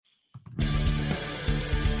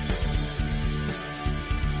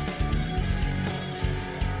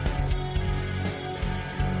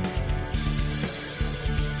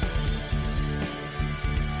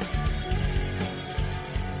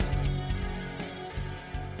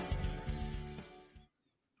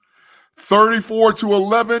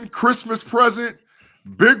34-11, Christmas present.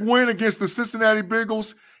 Big win against the Cincinnati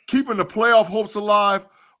Bengals, keeping the playoff hopes alive.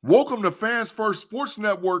 Welcome to Fans First Sports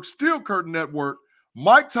Network, Steel Curtain Network,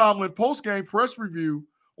 Mike Tomlin post-game press review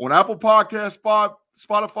on Apple Podcasts,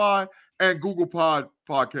 Spotify, and Google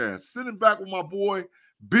Podcasts. Sitting back with my boy,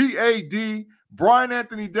 BAD, Brian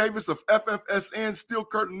Anthony Davis of FFSN, Steel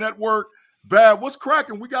Curtain Network. Bad, what's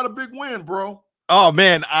cracking? We got a big win, bro. Oh,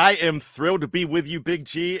 man, I am thrilled to be with you, Big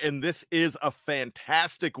G, and this is a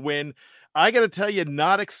fantastic win. I got to tell you,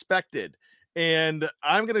 not expected. And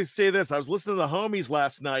I'm going to say this. I was listening to the homies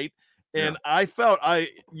last night, and I felt I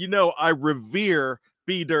revere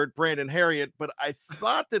B-Dirt, Brandon Harriet, but I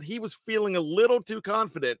thought that he was feeling a little too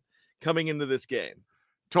confident coming into this game.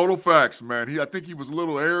 Total facts, man. I think he was a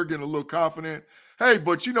little arrogant, a little confident. Hey,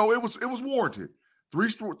 but, it was warranted. Three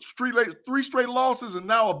straight losses and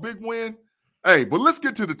now a big win. Hey, but let's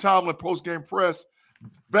get to the Tomlin post-game press.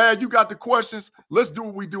 Bad, you got the questions. Let's do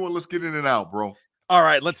what we do and let's get in and out, bro. All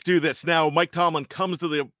right, let's do this. Now, Mike Tomlin comes to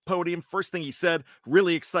the podium. First thing he said,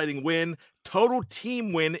 really exciting win. Total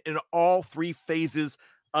team win in all three phases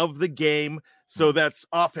of the game. So that's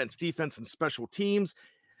offense, defense, and special teams.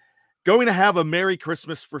 Going to have a Merry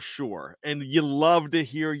Christmas for sure. And you love to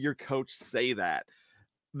hear your coach say that.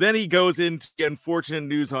 Then he goes into unfortunate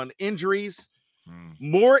news on injuries.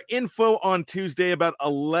 More info on Tuesday about a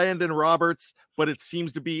Landon Roberts, but it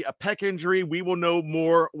seems to be a pec injury. We will know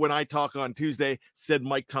more when I talk on Tuesday, said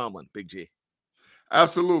Mike Tomlin, Big G.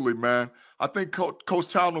 Absolutely, man. I think Coach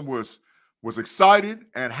Tomlin was excited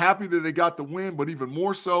and happy that they got the win, but even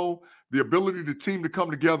more so, the ability of the team to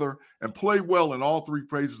come together and play well in all three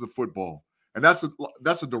phases of football. And that's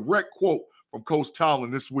a direct quote from Coach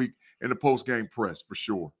Tomlin this week in the post-game press, for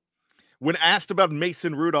sure. When asked about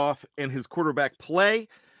Mason Rudolph and his quarterback play,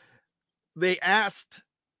 they asked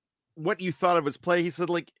what you thought of his play. He said,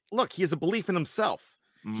 look, he has a belief in himself.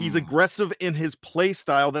 He's aggressive in his play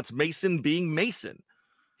style. That's Mason being Mason.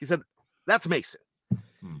 He said, that's Mason.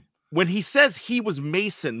 When he says he was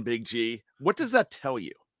Mason, Big G, what does that tell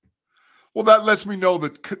you? Well, that lets me know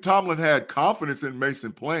that Tomlin had confidence in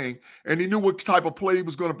Mason playing, and he knew what type of play he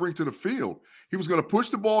was going to bring to the field. He was going to push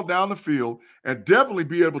the ball down the field and definitely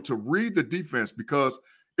be able to read the defense, because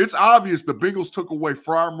it's obvious the Bengals took away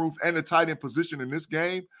Freiermuth and the tight end position in this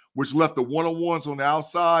game, which left the one-on-ones on the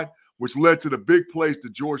outside, which led to the big plays to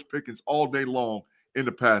George Pickens all day long in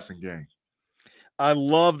the passing game. I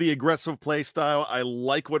love the aggressive play style. I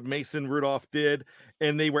like what Mason Rudolph did.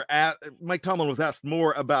 And Mike Tomlin was asked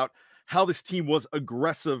more about how this team was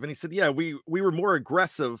aggressive. And he said, yeah, we were more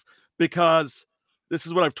aggressive because this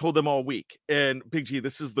is what I've told them all week. And Big G,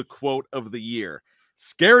 this is the quote of the year.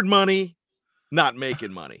 Scared money, not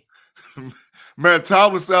making money. Man,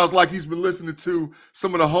 Tomlin sounds like he's been listening to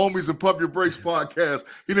some of the homies in Pump Your Brakes podcast.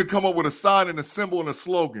 He didn't come up with a sign and a symbol and a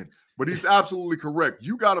slogan, but he's absolutely correct.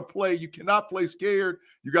 You got to play. You cannot play scared.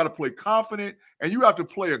 You got to play confident, and you have to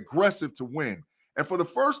play aggressive to win. And for the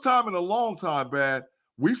first time in a long time, Bad,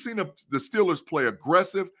 we've seen the Steelers play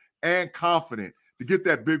aggressive and confident to get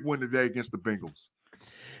that big win today against the Bengals.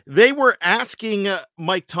 They were asking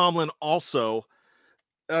Mike Tomlin also,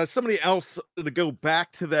 somebody else, to go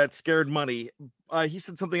back to that scared money. He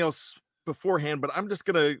said something else beforehand, but I'm just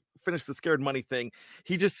going to finish the scared money thing.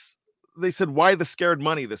 They said, why the scared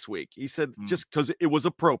money this week? He said, just because it was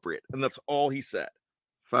appropriate. And that's all he said.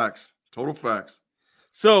 Facts. Total facts.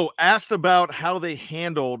 So asked about how they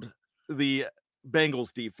handled the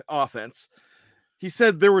Bengals offense, he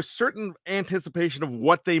said there was certain anticipation of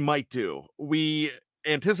what they might do. We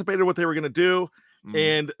anticipated what they were going to do,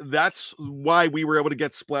 and that's why we were able to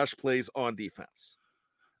get splash plays on defense.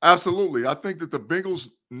 Absolutely. I think that the Bengals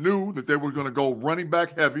knew that they were going to go running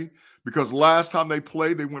back heavy, because last time they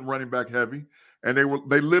played, they went running back heavy, and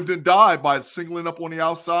they lived and died by singling up on the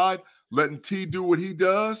outside, letting T do what he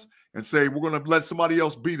does, and say, we're going to let somebody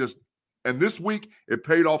else beat us. And this week, it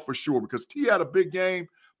paid off for sure, because T had a big game,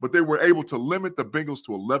 but they were able to limit the Bengals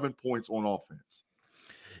to 11 points on offense.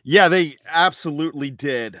 Yeah, they absolutely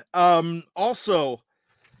did. He also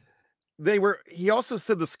said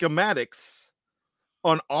the schematics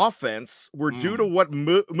on offense were due to what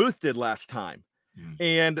Muth did last time.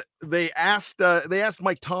 And they asked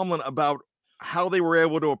Mike Tomlin about how they were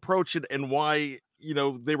able to approach it and why,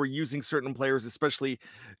 they were using certain players, especially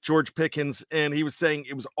George Pickens. And he was saying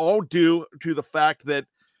it was all due to the fact that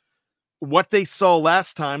what they saw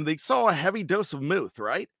last time, they saw a heavy dose of Muth,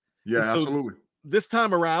 right? Yeah, so absolutely. This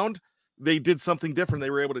time around, they did something different. They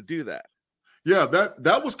were able to do that. Yeah,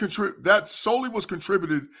 that solely was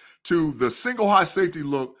contributed to the single high safety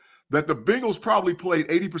look that the Bengals probably played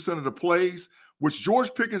 80% of the plays, which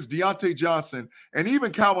George Pickens, Deontay Johnson, and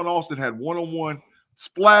even Calvin Austin had one-on-one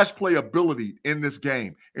splash play ability in this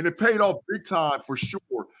game. And it paid off big time for sure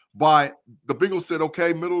by the Bengals said,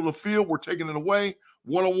 okay, middle of the field, we're taking it away,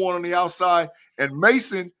 one-on-one on the outside. And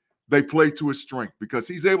Mason, they played to his strength because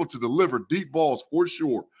he's able to deliver deep balls for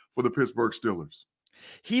sure for the Pittsburgh Steelers.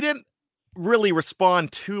 He didn't really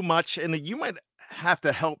respond too much, and you might have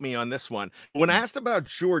to help me on this one. When asked about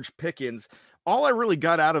George Pickens, all I really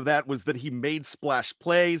got out of that was that he made splash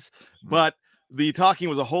plays, but the talking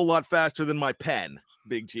was a whole lot faster than my pen,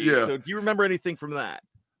 Big G. Yeah. So do you remember anything from that?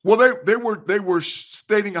 Well, they were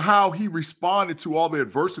stating how he responded to all the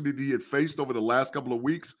adversity that he had faced over the last couple of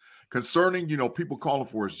weeks concerning, people calling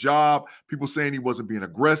for his job, people saying he wasn't being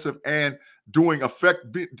aggressive and playing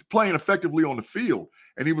effectively on the field.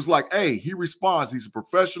 And he was like, hey, he responds. He's a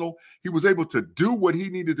professional. He was able to do what he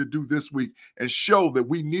needed to do this week and show that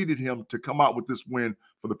we needed him to come out with this win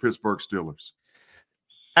for the Pittsburgh Steelers.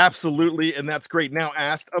 Absolutely. And that's great. Now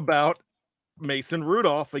asked about Mason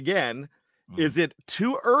Rudolph again. Is it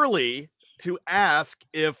too early to ask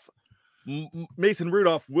if Mason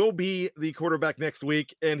Rudolph will be the quarterback next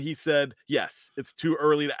week? And he said, yes, it's too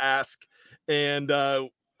early to ask. And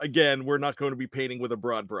again, we're not going to be painting with a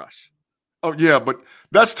broad brush. Oh, yeah, but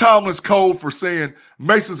that's Tomlin's code for saying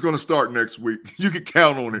Mason's going to start next week. You can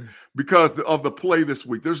count on it because of the play this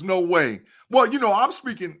week. There's no way. Well, I'm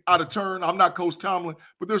speaking out of turn. I'm not Coach Tomlin,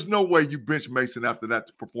 but there's no way you bench Mason after that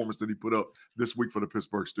performance that he put up this week for the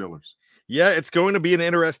Pittsburgh Steelers. Yeah, it's going to be an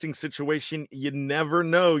interesting situation. You never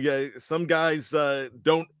know. Yeah, some guys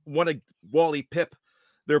don't want to Wally Pip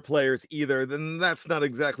their players either. Then that's not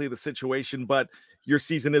exactly the situation, but your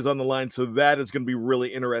season is on the line, so that is going to be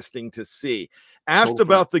really interesting to see. Asked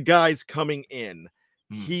about the guys coming in,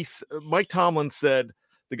 Mike Tomlin said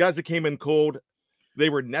the guys that came in cold,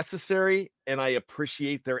 they were necessary, and I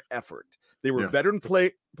appreciate their effort. They were veteran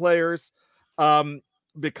players.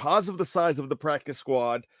 Because of the size of the practice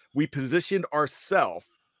squad, we positioned ourselves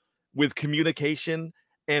with communication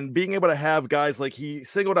and being able to have guys like he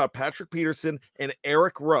singled out Patrick Peterson and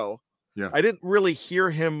Eric Rowe. Yeah, I didn't really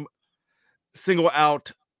hear him single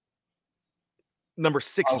out number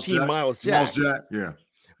 16, Miles Jack. Yeah.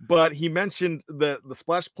 But he mentioned the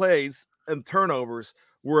splash plays and turnovers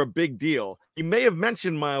were a big deal. He may have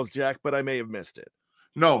mentioned Miles Jack, but I may have missed it.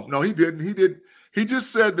 No, he didn't. He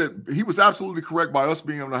just said that he was absolutely correct by us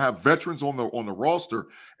being able to have veterans on the roster.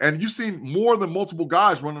 And you've seen more than multiple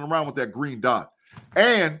guys running around with that green dot.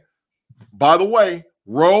 And by the way,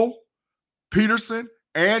 Rowe, Peterson,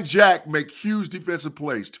 and Jack make huge defensive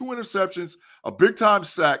plays. 2 interceptions, a big-time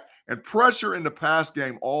sack, and pressure in the pass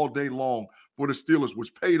game all day long for the Steelers,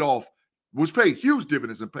 which paid huge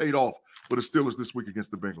dividends and paid off for the Steelers this week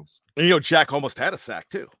against the Bengals. And, Jack almost had a sack,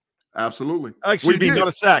 too. Absolutely. Actually, not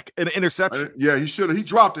a sack, an interception. Yeah, he should have. He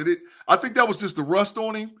dropped it. I think that was just the rust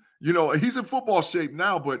on him. He's in football shape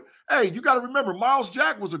now, but hey, you got to remember, Miles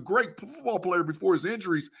Jack was a great football player before his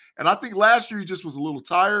injuries, and I think last year he just was a little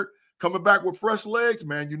tired. Coming back with fresh legs,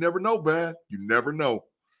 man, you never know, Bad. You never know.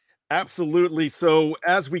 Absolutely. So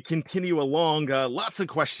as we continue along, lots of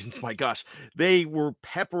questions. My gosh, they were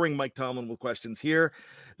peppering Mike Tomlin with questions here.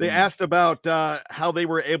 They asked about how they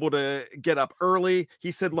were able to get up early. He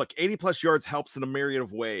said, look, 80-plus yards helps in a myriad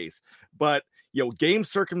of ways. But, game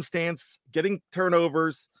circumstance, getting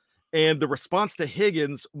turnovers, and the response to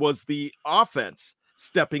Higgins was the offense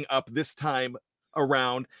stepping up this time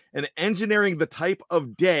around and engineering the type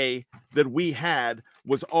of day that we had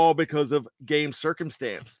was all because of game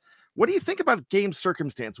circumstance. What do you think about game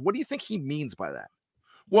circumstance? What do you think he means by that?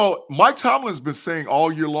 Well, Mike Tomlin's been saying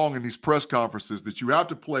all year long in these press conferences that you have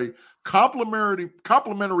to play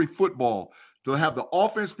complementary football to have the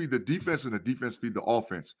offense feed the defense and the defense feed the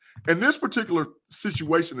offense. In this particular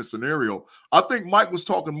situation and scenario, I think Mike was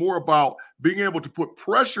talking more about being able to put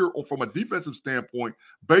pressure from a defensive standpoint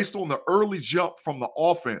based on the early jump from the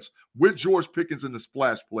offense with George Pickens in the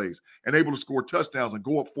splash plays and able to score touchdowns and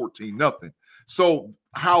go up 14-0. So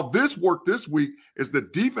how this worked this week is the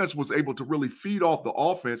defense was able to really feed off the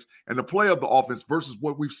offense and the play of the offense versus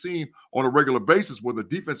what we've seen on a regular basis where the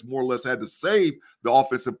defense more or less had to save the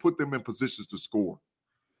offense and put them in positions to score.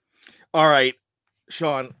 All right,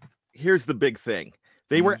 Sean, here's the big thing.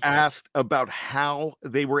 They were asked about how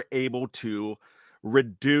they were able to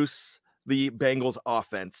reduce the Bengals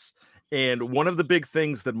offense. And one of the big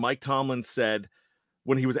things that Mike Tomlin said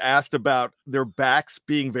when he was asked about their backs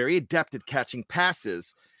being very adept at catching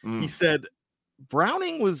passes, he said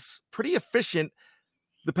Browning was pretty efficient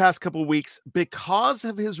the past couple of weeks because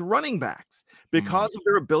of his running backs, because of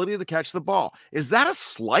their ability to catch the ball. Is that a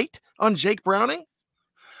slight on Jake Browning?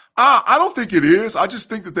 I don't think it is. I just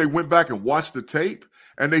think that they went back and watched the tape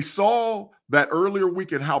and they saw that earlier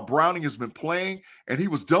week and how Browning has been playing, and he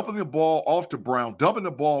was dumping the ball off to Brown, dumping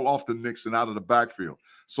the ball off to Nixon out of the backfield.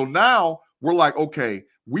 So now we're like, okay,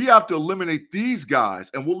 we have to eliminate these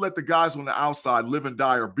guys, and we'll let the guys on the outside live and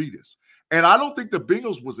die or beat us. And I don't think the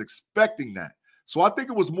Bengals was expecting that. So I think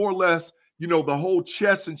it was more or less, the whole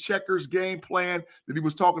chess and checkers game plan that he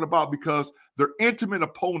was talking about, because they're intimate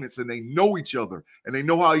opponents and they know each other and they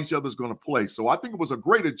know how each other's going to play. So I think it was a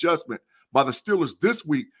great adjustment by the Steelers this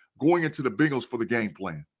week going into the Bengals for the game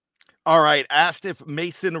plan. All right. Asked if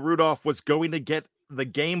Mason Rudolph was going to get the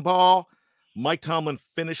game ball, Mike Tomlin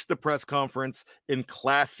finished the press conference in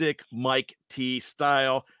classic Mike T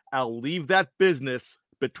style. I'll leave that business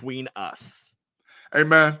between us. Hey,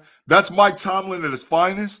 man, that's Mike Tomlin at his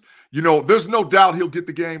finest. There's no doubt he'll get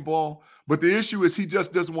the game ball, but the issue is he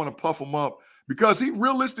just doesn't want to puff him up, because he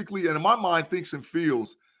realistically, and in my mind, thinks and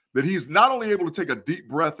feels that he's not only able to take a deep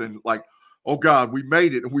breath and like, oh, God, we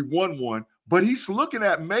made it and we won one, but he's looking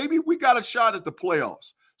at maybe we got a shot at the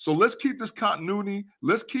playoffs. So let's keep this continuity.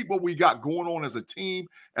 Let's keep what we got going on as a team,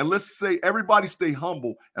 and let's say everybody stay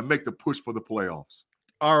humble and make the push for the playoffs.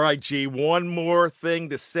 All right, G, one more thing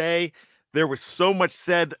to say. There was so much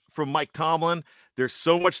said from Mike Tomlin. There's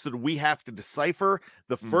so much that we have to decipher.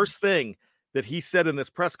 The first thing that he said in this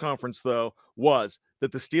press conference, though, was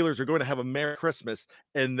that the Steelers are going to have a Merry Christmas,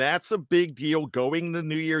 and that's a big deal going to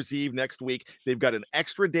New Year's Eve next week. They've got an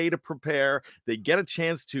extra day to prepare. They get a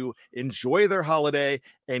chance to enjoy their holiday,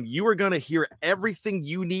 and you are going to hear everything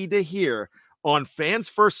you need to hear on Fans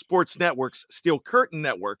First Sports Network's Steel Curtain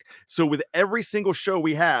Network. So with every single show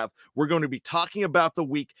we have, we're going to be talking about the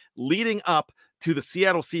week leading up to the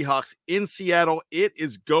Seattle Seahawks in Seattle. It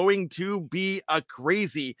is going to be a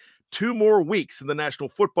crazy 2 more weeks in the National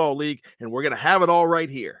Football League, and we're going to have it all right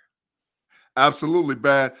here. Absolutely,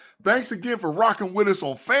 Bad. Thanks again for rocking with us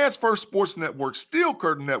on Fans First Sports Network, Steel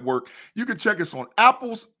Curtain Network. You can check us on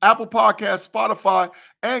Apple Podcasts, Spotify,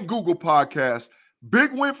 and Google Podcasts.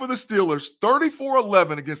 Big win for the Steelers,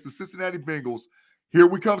 34-11 against the Cincinnati Bengals. Here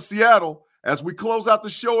we come, Seattle, as we close out the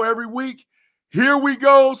show every week. Here we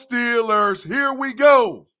go, Steelers. Here we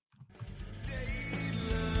go.